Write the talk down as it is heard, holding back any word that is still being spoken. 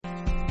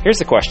Here's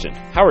the question.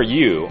 How are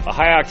you, a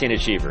high-octane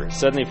achiever,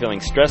 suddenly feeling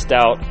stressed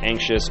out,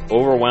 anxious,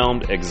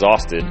 overwhelmed,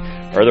 exhausted,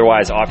 or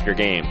otherwise off your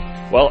game?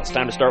 Well, it's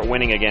time to start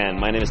winning again.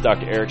 My name is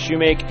Dr. Eric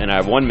Shoemake, and I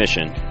have one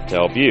mission: to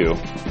help you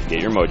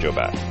get your mojo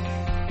back.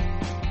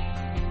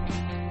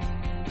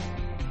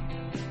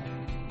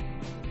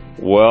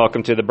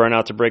 Welcome to the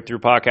Burnout to Breakthrough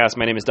podcast.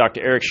 My name is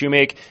Dr. Eric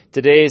Shoemake.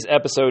 Today's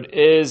episode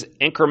is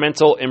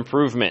incremental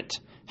improvement.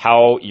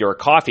 How your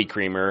coffee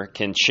creamer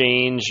can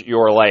change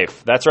your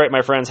life. That's right,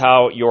 my friends,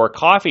 how your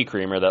coffee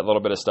creamer, that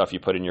little bit of stuff you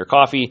put in your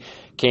coffee,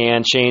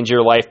 can change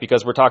your life,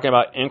 because we're talking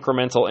about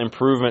incremental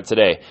improvement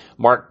today.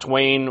 Mark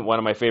Twain, one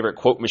of my favorite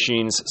quote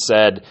machines,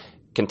 said,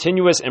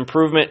 "Continuous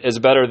improvement is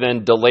better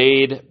than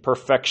delayed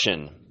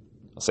perfection."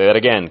 I'll say that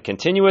again.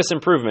 Continuous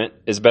improvement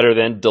is better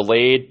than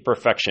delayed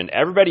perfection.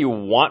 Everybody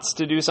wants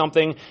to do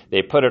something.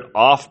 They put it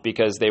off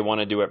because they want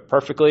to do it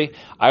perfectly.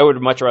 I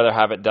would much rather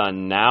have it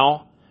done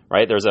now.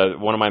 Right?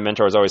 One of my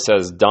mentors always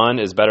says, done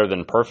is better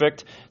than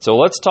perfect. So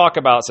let's talk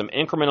about some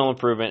incremental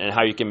improvement and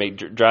how you can make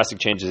drastic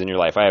changes in your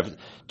life. I have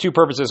two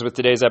purposes with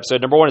today's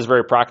episode. Number one is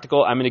very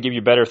practical. I'm going to give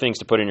you better things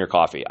to put in your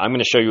coffee. I'm going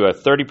to show you a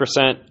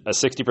 30%, a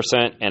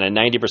 60%, and a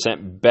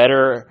 90%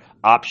 better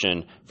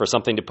option for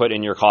something to put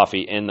in your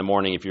coffee in the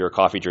morning if you're a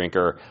coffee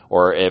drinker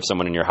or if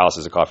someone in your house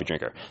is a coffee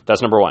drinker.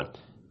 That's number one.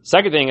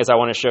 Second thing is I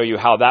want to show you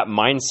how that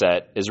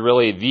mindset is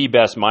really the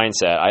best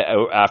mindset.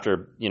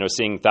 After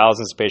seeing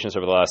thousands of patients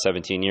over the last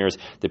 17 years,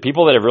 the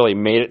people that have really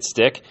made it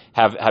stick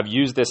have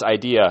used this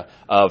idea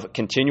of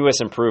continuous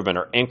improvement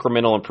or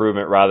incremental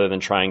improvement rather than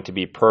trying to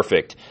be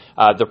perfect.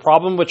 The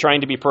problem with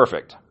trying to be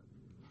perfect,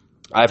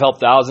 I've helped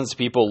thousands of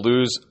people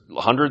lose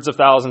hundreds of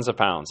thousands of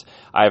pounds.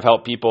 I've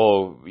helped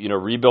people,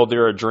 rebuild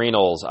their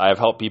adrenals. I've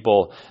helped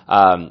people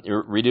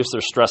reduce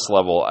their stress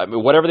level. I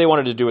mean, whatever they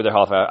wanted to do with their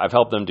health, I've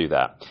helped them do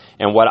that.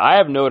 And what I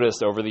have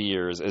noticed over the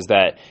years is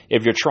that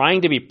if you're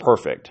trying to be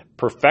perfect,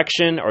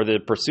 perfection or the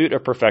pursuit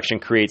of perfection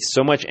creates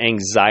so much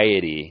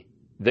anxiety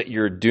that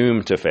you're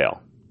doomed to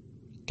fail.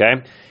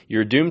 Okay?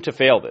 You're doomed to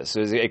fail this.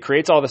 It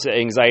creates all this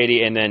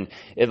anxiety, and then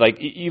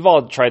you've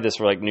all tried this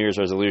for New Year's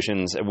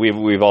resolutions.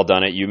 We've all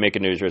done it. You make a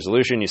New Year's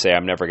resolution. You say,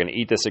 I'm never going to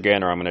eat this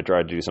again, or I'm going to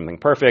try to do something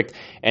perfect.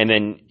 And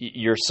then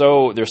there's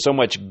so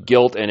much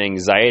guilt and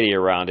anxiety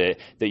around it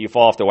that you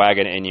fall off the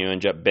wagon and you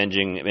end up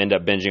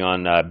binging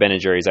on Ben &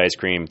 Jerry's ice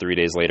cream 3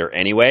 days later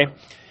anyway.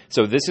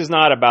 So this is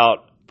not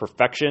about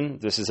perfection.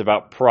 This is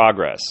about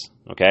progress.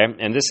 Okay,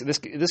 and this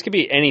could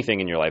be anything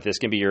in your life. This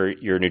can be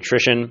your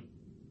nutrition.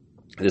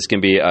 This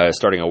can be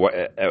starting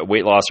a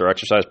weight loss or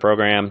exercise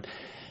program.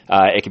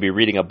 It could be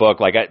reading a book.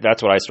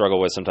 That's what I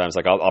struggle with sometimes.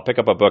 I'll pick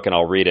up a book and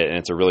I'll read it, and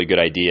it's a really good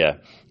idea.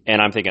 And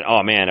I'm thinking,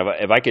 oh man,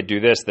 if I could do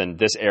this, then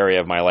this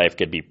area of my life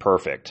could be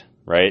perfect,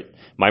 right?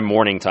 My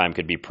morning time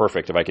could be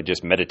perfect if I could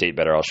just meditate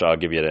better. I'll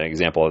give you an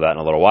example of that in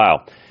a little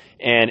while.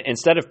 And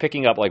instead of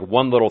picking up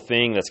one little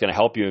thing that's going to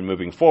help you in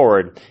moving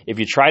forward, if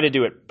you try to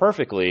do it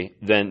perfectly,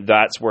 then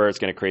that's where it's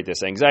going to create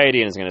this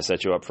anxiety and it's going to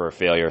set you up for a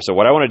failure. So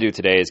what I want to do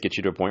today is get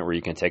you to a point where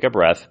you can take a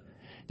breath,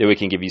 that we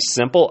can give you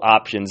simple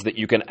options that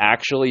you can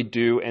actually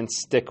do and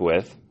stick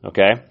with,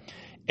 okay?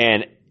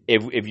 And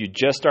if you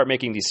just start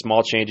making these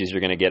small changes, you're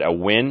going to get a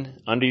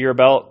win under your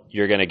belt.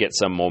 You're going to get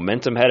some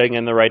momentum heading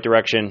in the right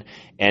direction.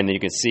 And then you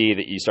can see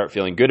that you start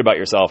feeling good about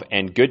yourself.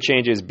 And good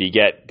changes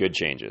beget good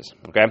changes.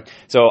 Okay?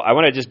 So I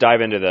want to just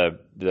dive into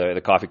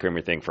the coffee creamer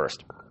thing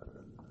first.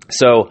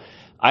 So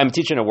I'm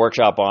teaching a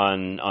workshop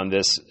on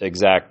this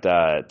exact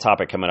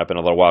topic coming up in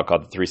a little while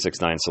called the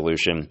 369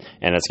 solution,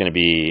 and it's going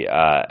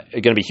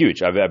to be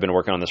huge. I've been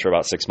working on this for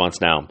about 6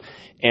 months now.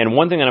 And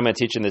one thing that I'm going to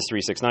teach in this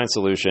 369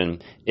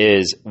 solution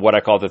is what I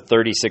call the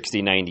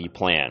 30-60-90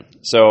 plan.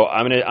 So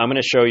I'm going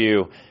to show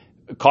you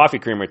coffee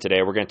creamer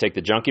today. We're going to take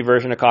the junky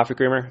version of coffee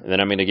creamer, and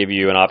then I'm going to give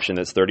you an option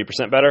that's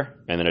 30% better,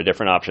 and then a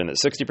different option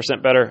that's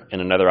 60% better,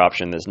 and another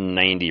option that's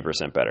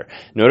 90% better.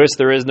 Notice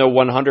there is no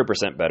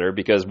 100% better,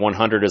 because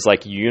 100 is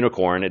like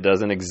unicorn. It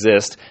doesn't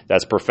exist.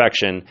 That's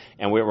perfection,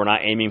 and we're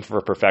not aiming for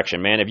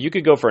perfection. Man, if you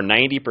could go for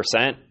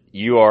 90%,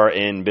 you are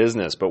in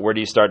business. But where do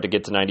you start to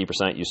get to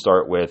 90%? You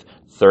start with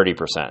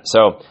 30%.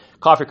 So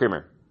coffee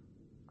creamer.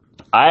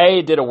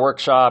 I did a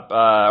workshop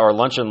or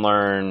lunch and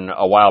learn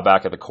a while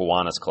back at the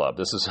Kiwanis Club.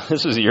 This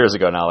was years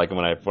ago now,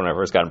 when I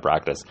first got in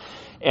practice.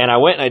 And I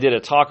went and I did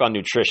a talk on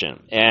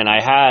nutrition. And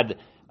I had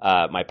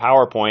my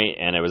PowerPoint,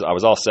 and I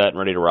was all set and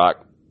ready to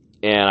rock.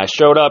 And I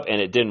showed up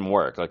and it didn't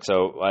work.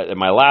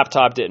 My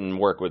laptop didn't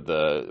work with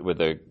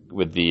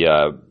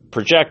the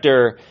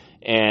projector,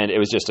 and it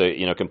was just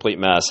a complete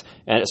mess.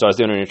 And so I was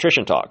doing a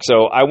nutrition talk.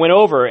 So I went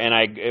over,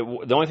 and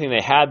the only thing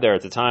they had there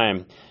at the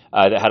time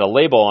that had a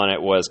label on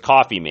it was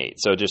Coffee Mate.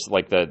 So just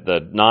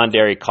the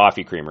non-dairy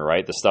coffee creamer,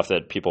 right? The stuff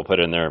that people put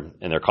in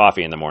their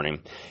coffee in the morning.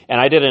 And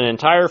I did an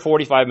entire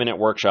 45-minute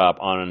workshop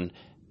on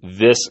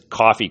this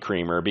coffee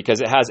creamer because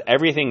it has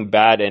everything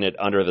bad in it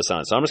under the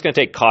sun. So I'm just going to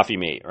take Coffee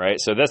Mate, right?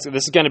 So this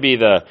is going to be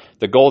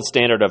the gold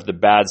standard of the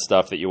bad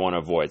stuff that you want to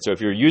avoid. So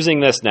if you're using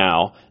this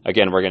now,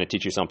 again, we're going to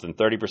teach you something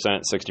 30%,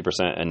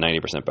 60%, and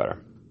 90%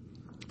 better.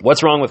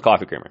 What's wrong with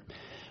coffee creamer?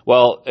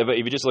 Well, if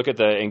you just look at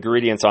the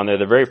ingredients on there,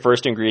 the very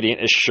first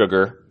ingredient is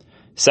sugar.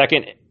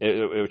 Second,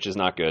 which is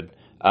not good.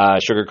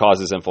 Sugar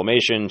causes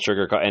inflammation.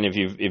 And if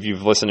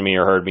you've listened to me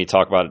or heard me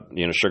talk about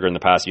sugar in the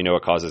past,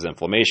 it causes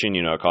inflammation.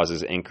 It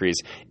causes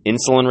increased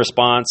insulin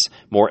response.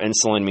 More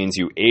insulin means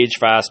you age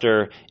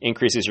faster,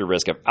 increases your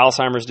risk of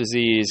Alzheimer's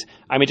disease.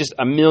 I mean, just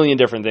a million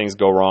different things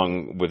go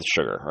wrong with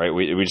sugar, right?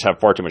 We just have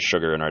far too much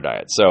sugar in our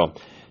diet. So,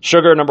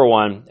 sugar, number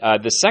one.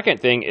 The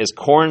second thing is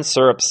corn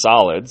syrup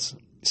solids.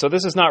 So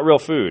this is not real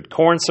food.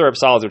 Corn syrup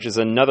solids, which is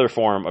another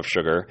form of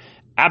sugar,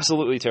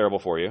 absolutely terrible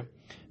for you.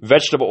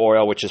 Vegetable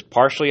oil, which is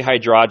partially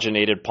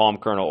hydrogenated palm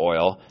kernel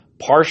oil.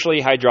 Partially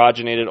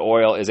hydrogenated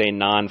oil is a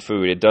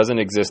non-food. It doesn't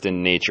exist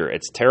in nature.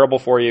 It's terrible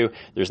for you.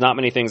 There's not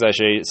many things I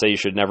say you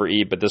should never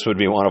eat, but this would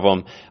be one of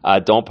them.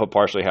 Don't put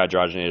partially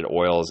hydrogenated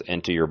oils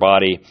into your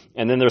body.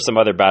 And then there's some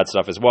other bad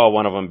stuff as well,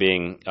 one of them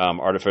being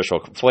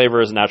artificial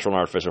flavors, natural and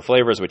artificial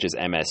flavors, which is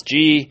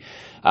MSG.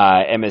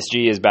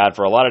 MSG is bad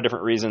for a lot of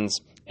different reasons.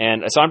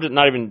 And so I'm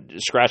not even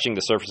scratching the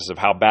surface of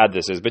how bad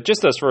this is, but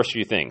just those first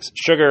few things: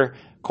 sugar,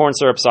 corn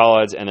syrup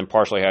solids, and then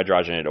partially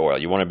hydrogenated oil.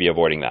 You want to be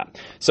avoiding that.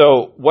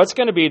 So what's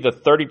going to be the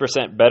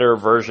 30% better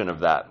version of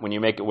that when you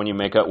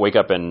wake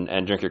up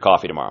and drink your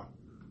coffee tomorrow?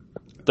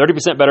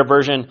 30% better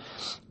version,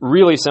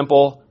 really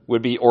simple,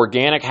 would be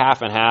organic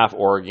half and half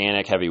or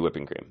organic heavy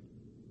whipping cream.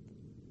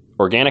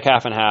 Organic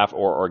half and half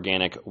or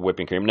organic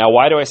whipping cream. Now,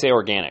 why do I say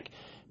organic?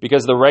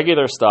 Because the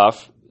regular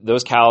stuff,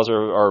 those cows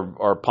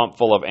are pumped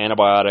full of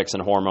antibiotics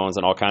and hormones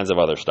and all kinds of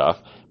other stuff.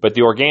 But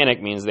the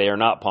organic means they are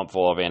not pumped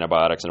full of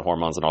antibiotics and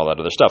hormones and all that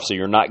other stuff. So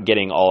you're not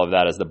getting all of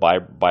that as the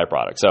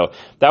byproduct. So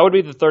that would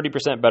be the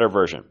 30% better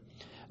version.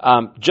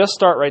 Just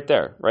start right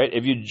there, right?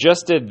 If you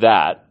just did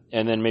that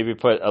and then maybe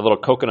put a little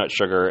coconut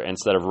sugar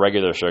instead of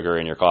regular sugar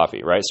in your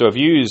coffee, right? So if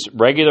you use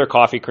regular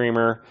coffee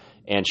creamer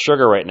and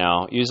sugar right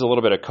now, use a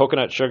little bit of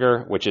coconut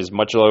sugar, which is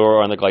much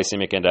lower on the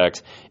glycemic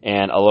index,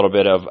 and a little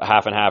bit of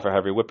half and half or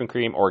heavy whipping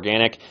cream,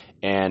 organic,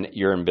 and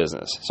you're in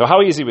business. So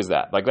how easy was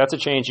that? Like, that's a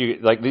change.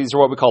 These are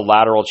what we call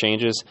lateral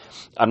changes.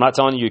 I'm not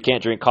telling you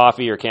can't drink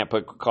coffee or can't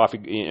put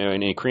coffee,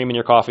 any cream in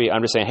your coffee.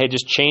 I'm just saying, hey,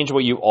 just change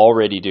what you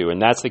already do. And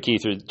that's the key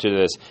to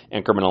this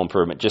incremental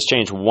improvement. Just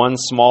change one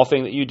small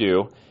thing that you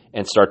do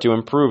and start to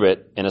improve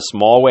it in a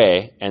small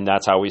way, and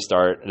that's how we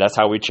start. That's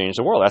how we change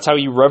the world. That's how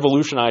you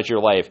revolutionize your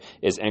life,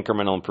 is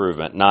incremental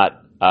improvement,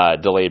 not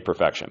delayed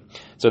perfection.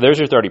 So there's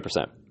your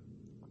 30%.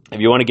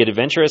 If you want to get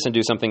adventurous and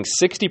do something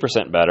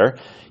 60% better,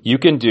 you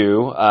can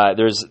do,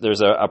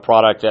 there's a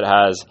product that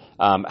has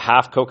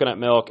half coconut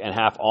milk and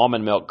half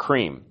almond milk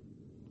cream.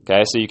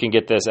 Okay, so you can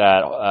get this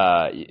at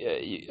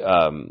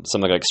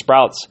something like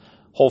Sprouts,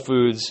 Whole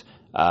Foods,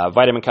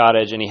 Vitamin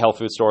Cottage, any health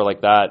food store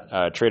like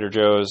that, Trader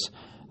Joe's,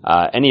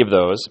 any of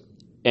those,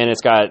 and it's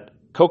got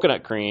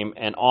coconut cream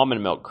and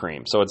almond milk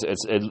cream. So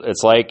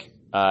it's like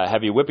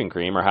heavy whipping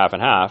cream or half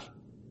and half,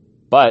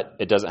 but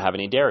it doesn't have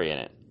any dairy in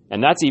it.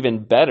 And that's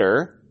even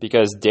better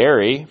because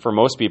dairy, for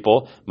most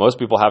people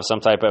have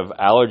some type of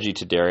allergy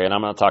to dairy. And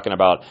I'm not talking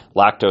about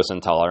lactose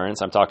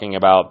intolerance. I'm talking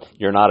about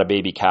you're not a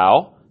baby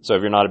cow. So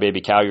if you're not a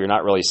baby cow, you're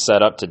not really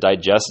set up to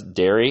digest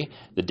dairy.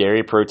 The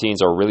dairy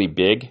proteins are really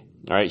big.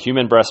 All right,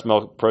 human breast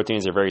milk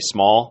proteins are very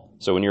small.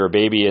 So when you're a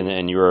baby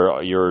and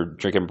you're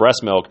drinking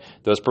breast milk,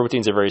 those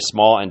proteins are very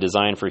small and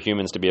designed for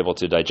humans to be able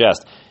to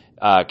digest.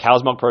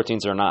 Cow's milk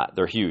proteins are not;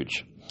 they're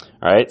huge.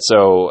 All right,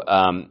 so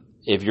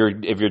if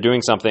you're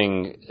doing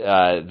something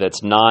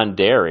that's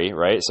non-dairy,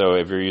 right? So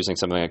if you're using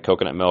something like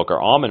coconut milk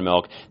or almond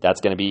milk,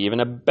 that's going to be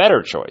even a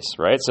better choice,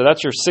 right? So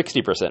that's your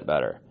 60%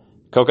 better.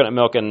 Coconut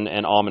milk and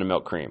almond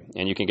milk cream,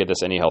 and you can get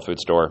this any health food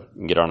store. You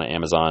can get it on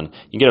Amazon.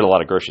 You can get it at a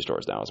lot of grocery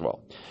stores now as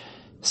well.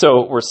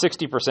 So we're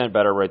 60%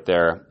 better right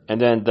there.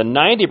 And then the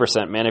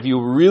 90%, man, if you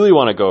really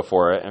want to go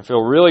for it and feel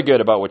really good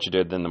about what you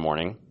did in the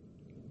morning,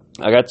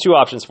 I got two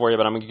options for you,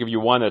 but I'm going to give you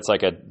one that's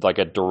like a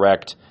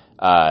direct,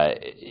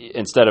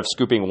 instead of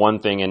scooping one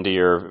thing into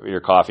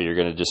your coffee, you're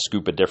going to just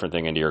scoop a different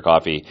thing into your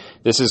coffee.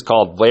 This is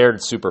called Laird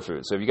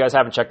Superfood. So if you guys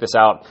haven't checked this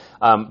out,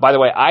 by the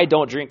way, I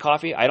don't drink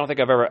coffee. I don't think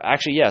I've ever,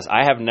 actually, yes,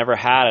 I have never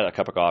had a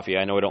cup of coffee.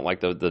 I know I don't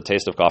like the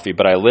taste of coffee,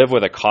 but I live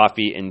with a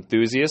coffee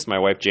enthusiast. My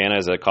wife, Jana,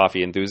 is a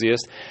coffee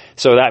enthusiast.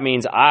 So that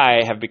means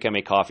I have become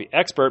a coffee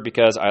expert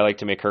because I like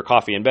to make her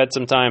coffee in bed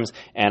sometimes,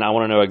 and I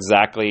want to know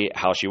exactly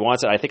how she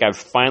wants it. I think I'm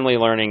finally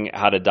learning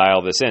how to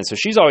dial this in. So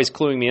she's always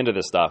cluing me into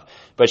this stuff,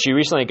 but she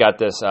recently got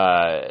this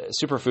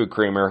superfood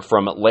creamer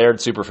from Laird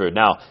Superfood.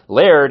 Now,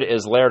 Laird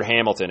is Laird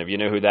Hamilton, if you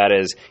know who that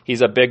is.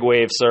 He's a big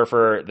wave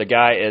surfer. The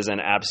guy is an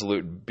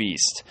absolute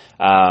beast.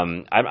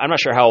 I'm not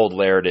sure how old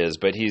Laird is,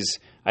 but he's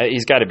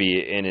got to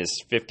be in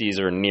his 50s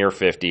or near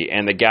 50,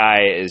 and the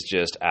guy is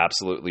just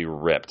absolutely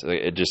ripped.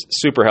 Just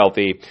super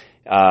healthy.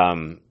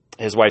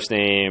 His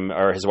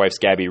wife's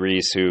Gabby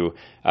Reese, who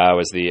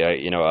was the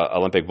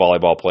Olympic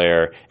volleyball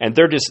player, and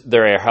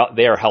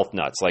they are health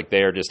nuts. Like,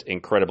 they are just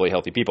incredibly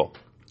healthy people.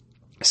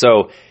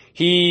 So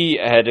he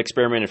had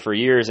experimented for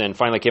years and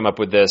finally came up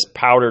with this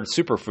powdered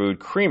superfood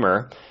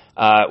creamer,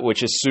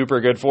 which is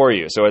super good for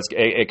you. So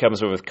it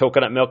comes with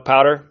coconut milk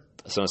powder.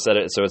 So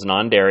it's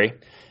non-dairy,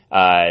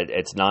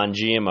 it's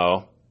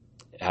non-GMO,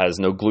 has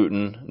no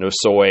gluten, no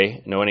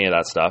soy, no any of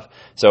that stuff.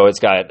 So it's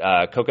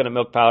got coconut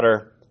milk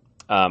powder,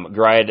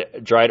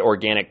 dried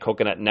organic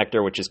coconut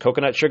nectar, which is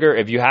coconut sugar.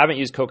 If you haven't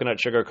used coconut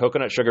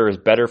sugar is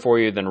better for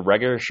you than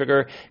regular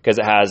sugar because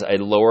it has a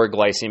lower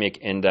glycemic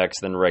index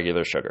than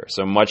regular sugar.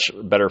 So much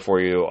better for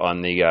you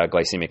on the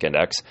glycemic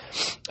index.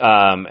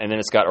 And then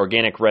it's got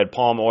organic red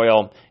palm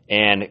oil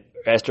and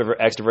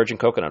extra virgin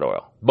coconut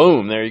oil.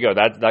 Boom, there you go.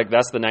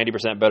 That's the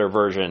 90% better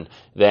version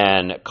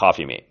than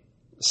coffee meat.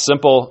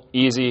 Simple,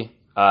 easy.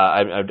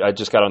 I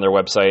just got on their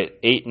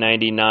website,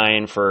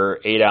 $8.99 for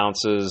 8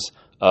 ounces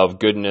of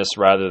goodness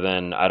rather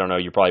than, I don't know,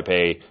 you probably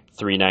pay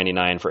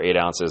 $3.99 for 8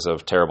 ounces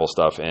of terrible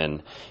stuff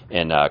in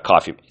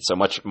coffee. So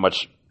much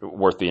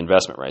worth the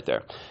investment right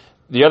there.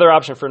 The other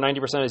option for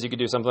 90% is you could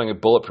do something like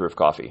bulletproof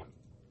coffee.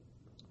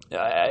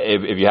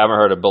 If you haven't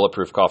heard of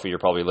bulletproof coffee, you're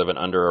probably living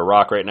under a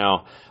rock right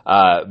now.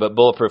 But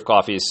bulletproof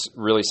coffee is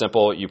really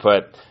simple. You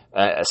put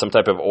some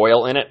type of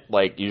oil in it,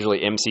 like usually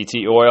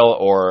MCT oil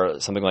or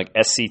something like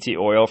SCT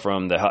oil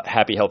from the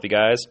Happy Healthy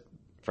Guys,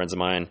 friends of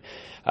mine.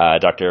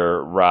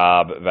 Dr.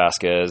 Rob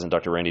Vasquez and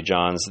Dr. Randy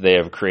Johns, they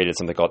have created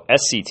something called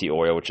SCT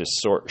oil, which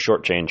is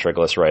short-chain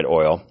triglyceride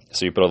oil.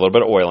 So you put a little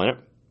bit of oil in it,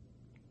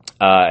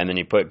 and then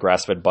you put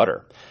grass-fed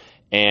butter.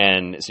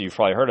 And so you've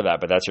probably heard of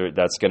that, but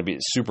that's going to be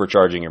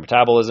supercharging your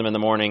metabolism in the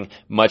morning.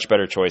 Much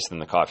better choice than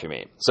the coffee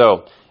mate.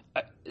 So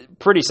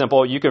pretty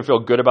simple. You can feel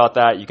good about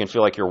that. You can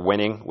feel like you're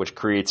winning, which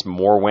creates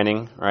more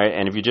winning, right?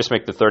 And if you just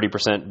make the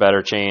 30%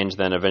 better change,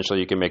 then eventually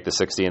you can make the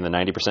 60 and the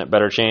 90%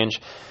 better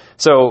change.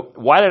 So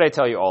why did I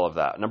tell you all of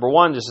that? Number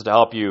one, just to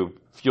help you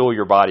fuel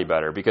your body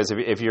better, because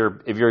if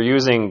you're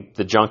using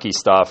the junky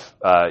stuff,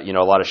 a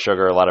lot of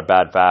sugar, a lot of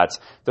bad fats,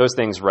 those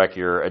things wreck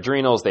your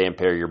adrenals, they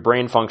impair your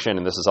brain function,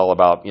 and this is all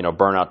about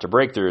burnout to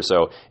breakthrough.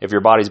 So if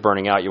your body's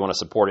burning out, you want to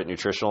support it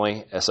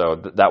nutritionally, so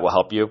that will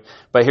help you.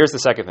 But here's the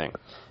second thing.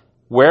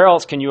 Where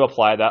else can you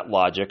apply that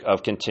logic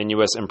of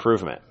continuous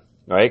improvement?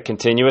 Right?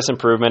 Continuous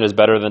improvement is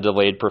better than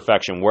delayed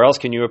perfection. Where else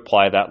can you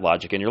apply that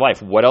logic in your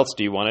life? What else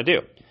do you want to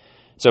do?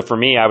 So for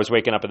me, I was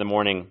waking up in the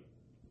morning,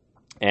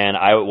 and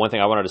one thing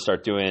I wanted to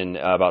start doing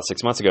about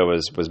 6 months ago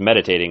was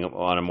meditating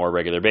on a more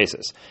regular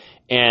basis.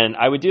 And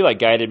I would do like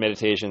guided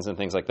meditations and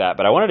things like that,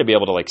 but I wanted to be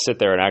able to like sit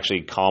there and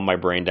actually calm my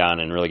brain down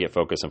and really get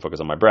focused and focus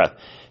on my breath.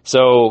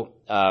 So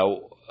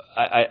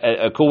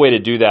a cool way to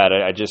do that,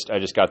 I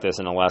just got this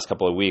in the last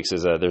couple of weeks,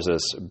 is there's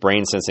this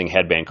brain sensing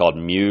headband called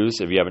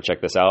Muse. If you haven't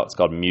checked this out, it's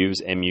called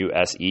Muse,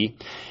 M-U-S-E.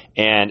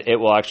 And it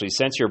will actually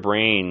sense your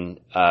brain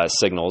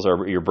signals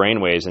or your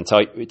brain waves and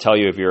tell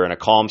you if you're in a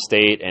calm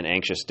state, an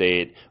anxious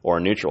state, or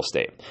a neutral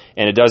state.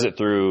 And it does it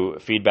through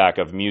feedback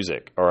of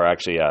music, or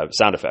actually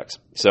sound effects.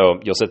 So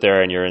you'll sit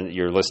there and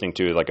you're listening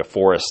to like a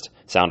forest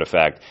sound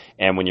effect,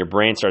 and when your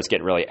brain starts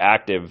getting really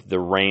active, the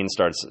rain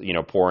starts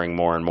pouring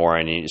more and more,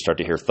 and you start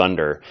to hear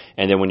thunder.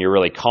 And then when you're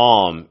really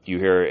calm, you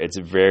hear it's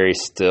very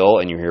still,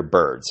 and you hear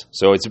birds.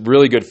 So it's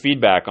really good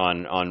feedback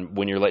on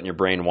when you're letting your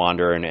brain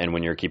wander and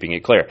when you're keeping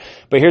it clear.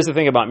 But here's the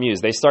thing about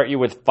Muse. They start you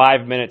with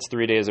 5 minutes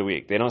 3 days a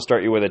week. They don't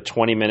start you with a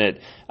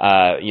 20-minute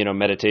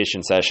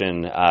meditation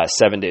session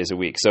 7 days a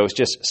week. So it's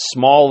just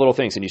small little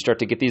things, and you start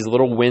to get these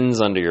little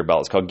wins under your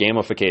belt. It's called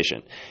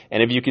gamification.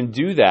 And if you can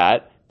do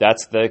that,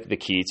 that's the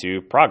key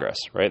to progress,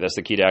 right? That's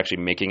the key to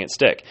actually making it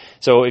stick.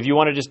 So if you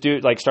want to just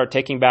start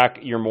taking back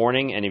your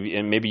morning,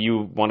 and maybe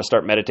you want to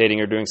start meditating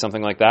or doing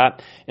something like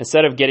that,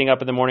 instead of getting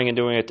up in the morning and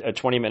doing a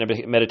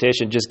 20-minute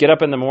meditation, just get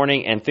up in the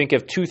morning and think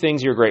of 2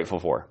 things you're grateful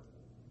for.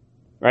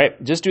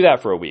 Right? Just do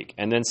that for a week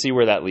and then see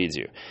where that leads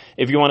you.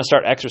 If you want to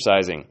start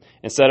exercising,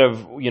 instead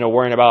of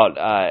worrying about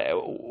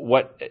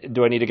what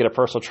do I need to get a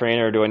personal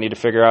trainer, or do I need to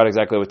figure out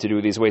exactly what to do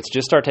with these weights,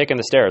 just start taking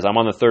the stairs. I'm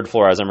on the 3rd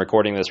floor as I'm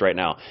recording this right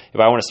now. If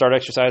I want to start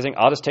exercising,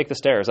 I'll just take the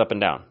stairs up and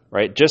down.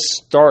 Right? Just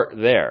start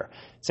there.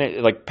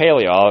 Like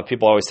paleo,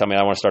 people always tell me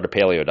I want to start a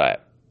paleo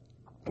diet.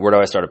 Where do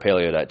I start a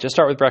paleo diet? Just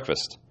start with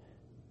breakfast.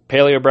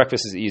 Paleo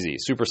breakfast is easy,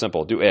 super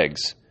simple. Do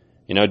eggs.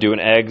 Do an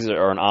eggs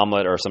or an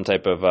omelet or some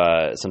type of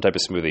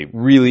smoothie.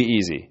 Really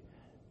easy.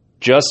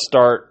 Just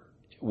start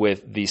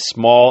with the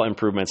small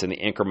improvements and the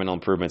incremental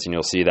improvements, and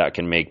you'll see that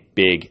can make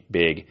big,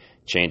 big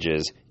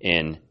changes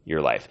in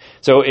your life.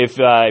 So if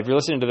you're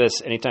listening to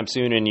this anytime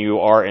soon and you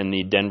are in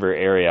the Denver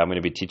area, I'm going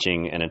to be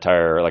teaching an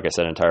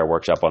entire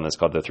workshop on this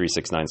called the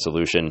 369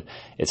 Solution.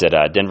 It's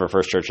at Denver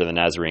First Church of the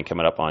Nazarene,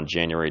 coming up on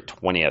January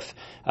 20th.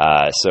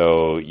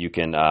 So you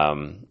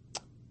can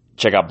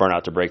check out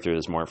Burnout to Breakthrough.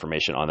 There's more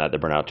information on that,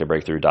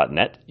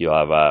 theburnouttobreakthrough.net. You'll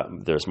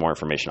have there's more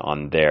information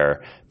on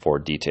there for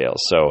details.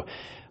 So,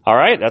 all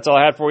right, that's all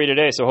I had for you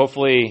today. So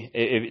hopefully,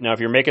 if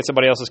you're making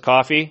somebody else's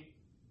coffee,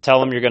 tell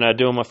them you're going to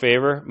do them a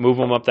favor, move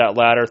them up that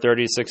ladder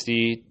 30,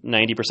 60,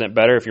 90%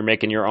 better. If you're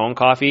making your own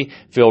coffee,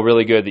 feel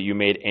really good that you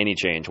made any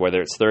change,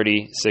 whether it's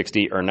 30,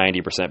 60, or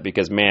 90%.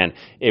 Because, man,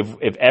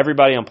 if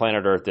everybody on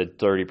planet Earth did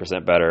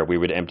 30% better, we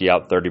would empty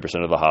out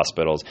 30% of the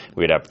hospitals.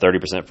 We would have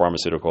 30%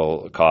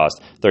 pharmaceutical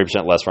cost,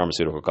 30% less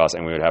pharmaceutical costs,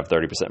 and we would have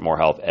 30% more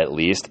health at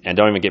least. And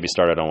don't even get me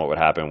started on what would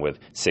happen with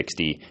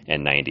 60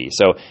 and 90.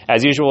 So,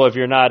 as usual, if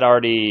you're not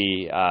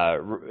already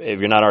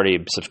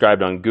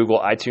subscribed on Google,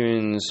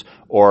 iTunes,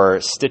 or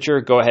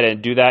Stitcher, go ahead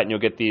and do that, and you'll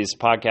get these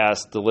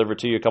podcasts delivered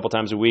to you a couple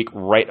times a week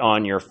right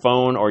on your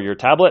phone or your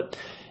tablet.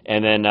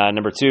 And then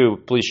number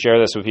 2, please share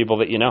this with people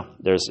that you know.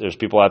 There's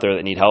people out there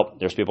that need help.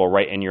 There's people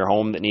right in your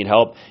home that need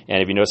help.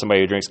 And if you know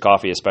somebody who drinks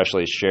coffee,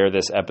 especially, share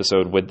this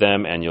episode with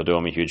them, and you'll do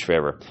them a huge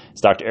favor.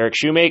 It's Dr. Eric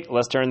Shoemake.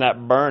 Let's turn that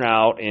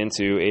burnout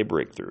into a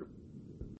breakthrough.